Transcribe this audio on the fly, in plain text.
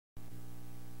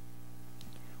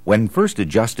When first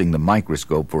adjusting the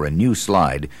microscope for a new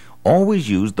slide, always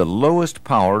use the lowest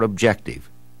power objective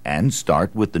and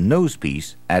start with the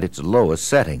nosepiece at its lowest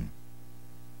setting.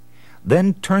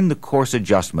 Then turn the coarse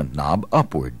adjustment knob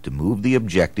upward to move the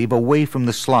objective away from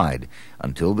the slide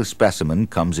until the specimen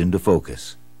comes into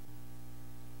focus.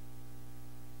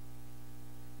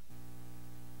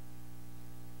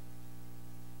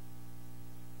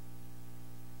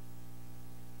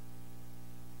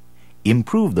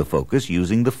 Improve the focus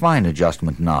using the fine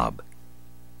adjustment knob.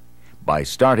 By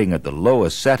starting at the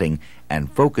lowest setting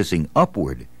and focusing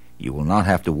upward, you will not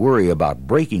have to worry about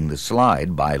breaking the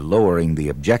slide by lowering the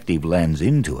objective lens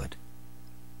into it.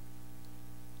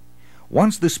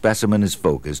 Once the specimen is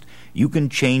focused, you can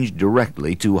change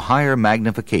directly to higher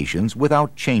magnifications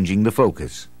without changing the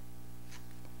focus.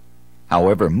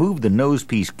 However, move the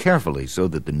nosepiece carefully so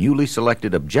that the newly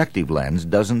selected objective lens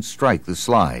doesn't strike the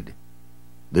slide.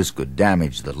 This could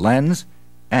damage the lens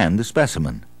and the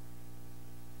specimen.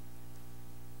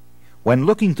 When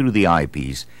looking through the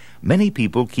eyepiece, many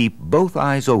people keep both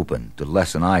eyes open to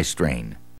lessen eye strain.